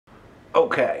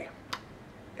Okay,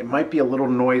 it might be a little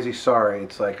noisy, sorry.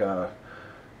 It's like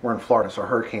we're in Florida, so a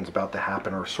hurricane's about to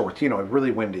happen or sorts. You know,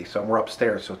 really windy, so we're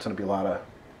upstairs, so it's going to be a lot of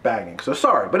banging. So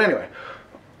sorry, but anyway.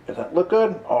 Does that look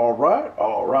good? All right,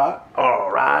 all right,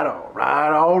 all right, all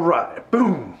right, all right.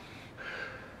 Boom.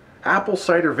 Apple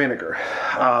cider vinegar.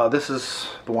 This is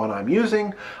the one I'm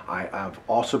using. I've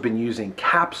also been using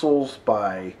capsules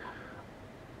by,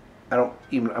 I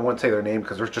wouldn't say their name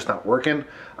because they're just not working.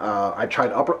 I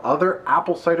tried other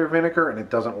apple cider vinegar and it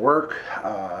doesn't work.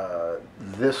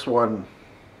 This one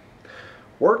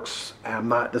works.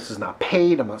 This is not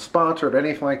paid, I'm not sponsored or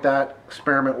anything like that.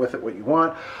 Experiment with it what you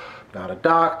want. Not a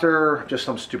doctor, just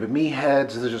some stupid me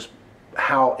heads. This is just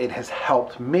how it has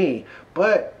helped me.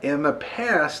 But in the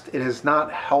past, it has not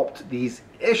helped these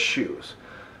issues.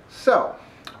 So,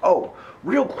 oh,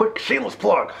 real quick shameless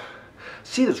plug.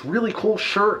 See this really cool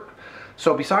shirt?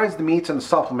 So besides the meats and the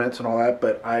supplements and all that,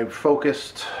 but I've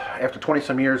focused, after 20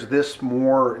 some years, this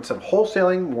more, instead of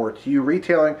wholesaling, more to you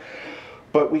retailing.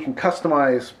 But we can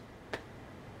customize,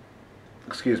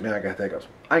 excuse me, I got hiccups.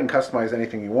 I can customize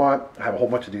anything you want. I have a whole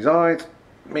bunch of designs,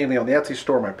 mainly on the Etsy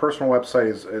store. My personal website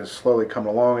is slowly coming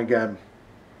along again.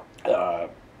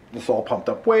 This is all pumped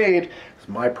up Wade. It's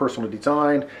my personal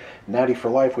design. Natty for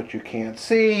Life, which you can't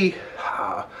see.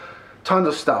 Tons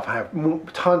of stuff. I have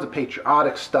tons of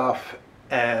patriotic stuff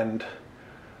and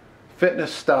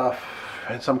fitness stuff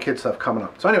and some kid stuff coming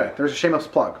up. So anyway, there's a shameless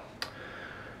plug.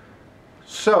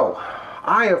 So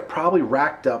I have probably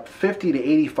racked up $50,000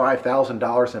 to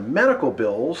 $85,000 in medical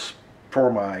bills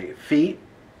for my feet,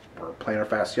 for plantar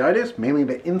fasciitis, mainly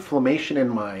the inflammation in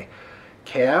my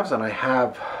calves, and I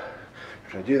have,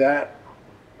 should I do that?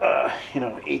 You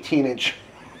know, 18-inch,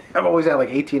 I've always had like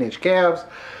 18-inch calves,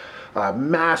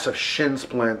 massive shin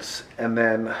splints, and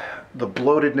then the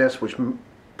bloatedness, which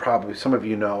probably some of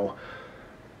you know,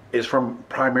 is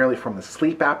primarily from the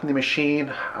sleep apnea machine.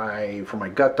 From my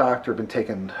gut doctor, have been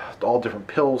taking all different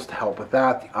pills to help with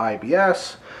that, the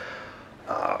IBS.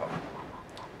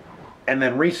 And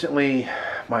then recently,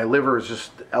 my liver is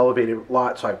just elevated a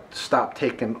lot, so I've stopped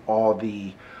taking all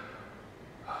the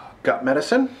gut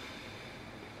medicine.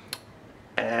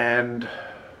 And,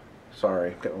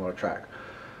 sorry, getting a little track.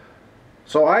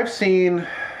 So I've seen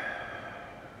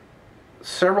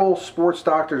several sports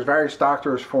doctors, various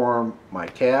doctors for my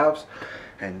calves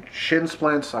and shin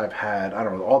splints. I've had, I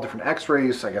don't know, all different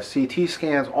x-rays, I guess CT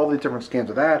scans, all the different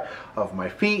scans of that, of my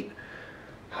feet.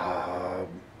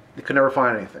 They could never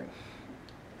find anything.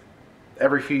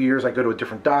 Every few years I go to a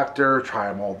different doctor, try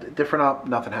them all different up,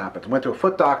 nothing happens. Went to a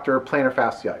foot doctor, plantar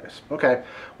fasciitis. Okay,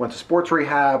 went to sports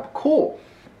rehab, cool.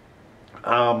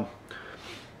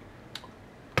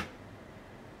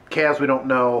 Calves, we don't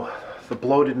know. The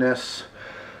bloatedness.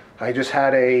 I just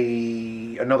had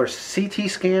another CT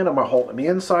scan on the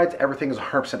insides. Everything is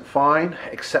 100% fine,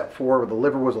 except for the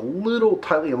liver was a little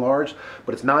tightly enlarged,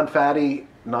 but it's non-fatty,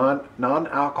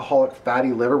 non-alcoholic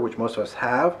fatty liver, which most of us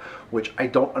have, which I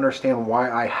don't understand why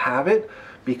I have it,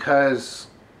 because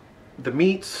the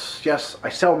meats, yes, I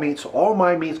sell meats, so all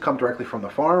my meats come directly from the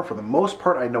farm. For the most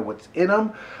part, I know what's in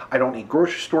them. I don't eat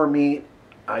grocery store meat.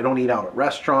 I don't eat out at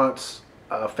restaurants.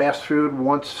 Fast food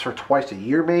once or twice a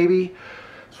year maybe.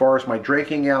 As far as my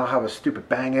drinking, yeah, I'll have a stupid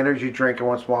Bang energy drink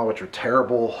once in a while, which are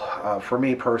terrible. For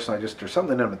me personally, there's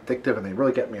something in them addictive and they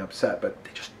really get me upset, but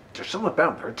there's something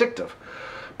about them, they're addictive.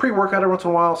 Pre-workout every once in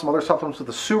a while, some other supplements with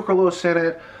the sucralose in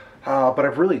it, but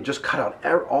I've really just cut out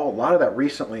a lot of that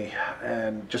recently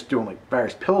and just doing like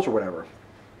various pills or whatever.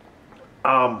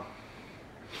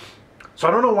 So I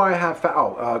don't know why I have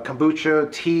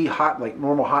kombucha, tea, hot, like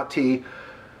normal hot tea.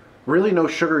 Really no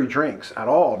sugary drinks at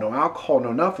all, no alcohol,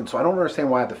 no nothing. So I don't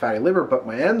understand why I have the fatty liver, but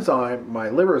my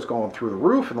liver is going through the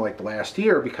roof in like the last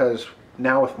year, because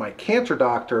now with my cancer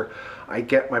doctor, I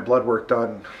get my blood work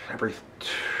done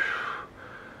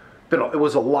it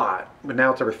was a lot, but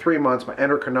now it's every 3 months. My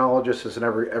endocrinologist is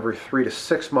every 3 to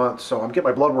 6 months, so I'm getting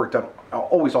my blood work done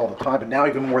always all the time, but now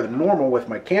even more than normal with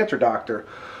my cancer doctor.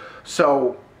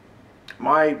 So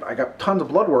I got tons of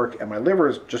blood work and my liver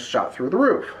is just shot through the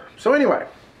roof. So anyway,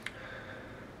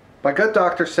 my gut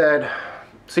doctor said,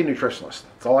 see a nutritionist.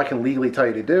 That's all I can legally tell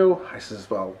you to do. I says,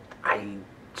 well, I'm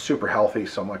super healthy,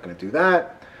 so I'm not going to do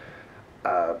that.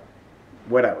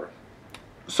 Whatever.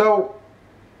 So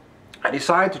I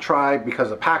decided to try,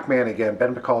 because of Pac-Man again,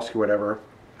 Ben Mikulski, whatever,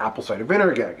 apple cider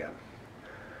vinegar again.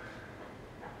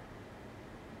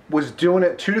 Was doing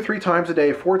it 2 to 3 times a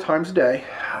day, 4 times a day.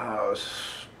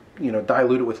 You know,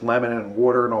 dilute it with lemon and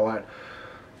water and all that.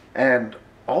 And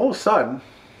all of a sudden,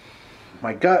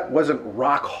 my gut wasn't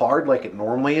rock hard like it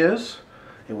normally is.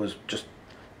 It was just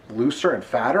looser and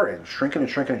fatter and shrinking and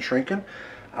shrinking and shrinking.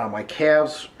 My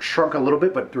calves shrunk a little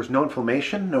bit, but there was no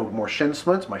inflammation, no more shin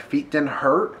splints. My feet didn't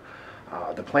hurt.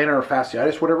 The plantar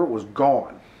fasciitis, whatever, was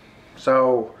gone.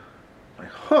 So, like,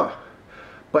 huh.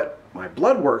 But my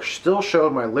blood work still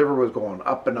showed my liver was going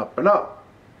up and up and up.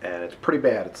 And it's pretty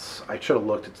bad. I should have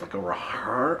looked. It's like over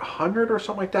 100 or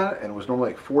something like that. And it was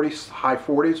normally like 40s, high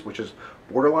 40s, which is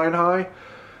borderline high.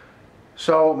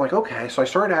 So I'm like, okay. So I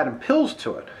started adding pills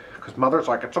to it. Because mother's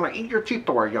like, it's going to eat your teeth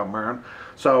away, young man.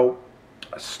 So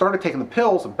I started taking the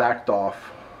pills and backed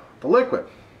off the liquid.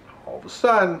 All of a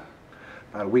sudden,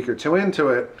 about a week or two into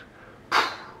it,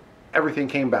 everything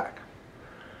came back.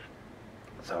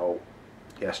 So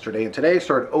yesterday and today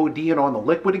started ODing on the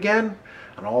liquid again,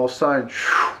 and all of a sudden,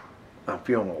 I'm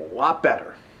feeling a lot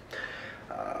better.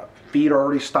 Feet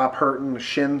already stopped hurting, the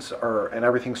shins and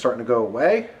everything's starting to go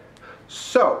away.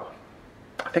 So,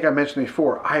 I think I mentioned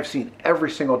before, I have seen every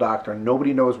single doctor, and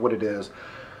nobody knows what it is.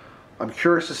 I'm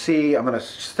curious to see, I'm going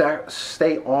to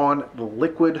stay on the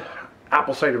liquid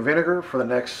apple cider vinegar for the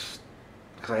next,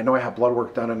 because I know I have blood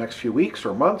work done in the next few weeks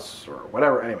or months or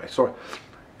whatever. Anyway, so,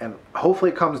 and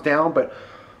hopefully it comes down, but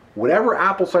whatever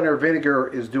apple cider vinegar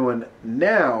is doing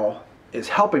now is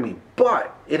helping me,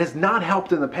 but it has not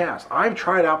helped in the past. I've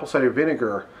tried apple cider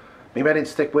vinegar. Maybe I didn't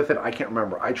stick with it. I can't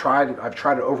remember. I've tried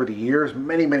it over the years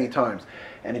many, many times,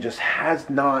 and it just has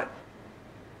not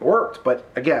worked. But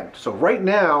again, so right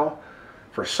now,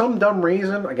 for some dumb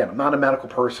reason, again, I'm not a medical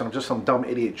person. I'm just some dumb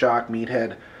idiot jock,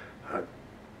 meathead. I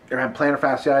have plantar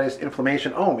fasciitis,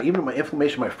 inflammation. Oh, even my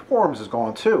inflammation in my forearms is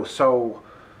gone too. So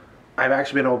I've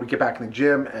actually been able to get back in the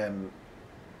gym and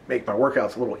make my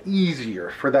workouts a little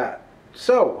easier for that.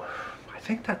 So I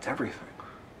think that's everything.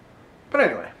 But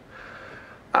anyway,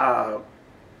 I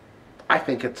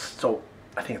think it's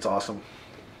awesome.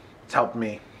 It's helped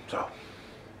me. So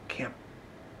you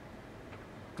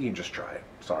can just try it.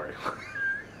 Sorry.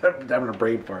 I'm having a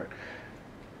brain fart.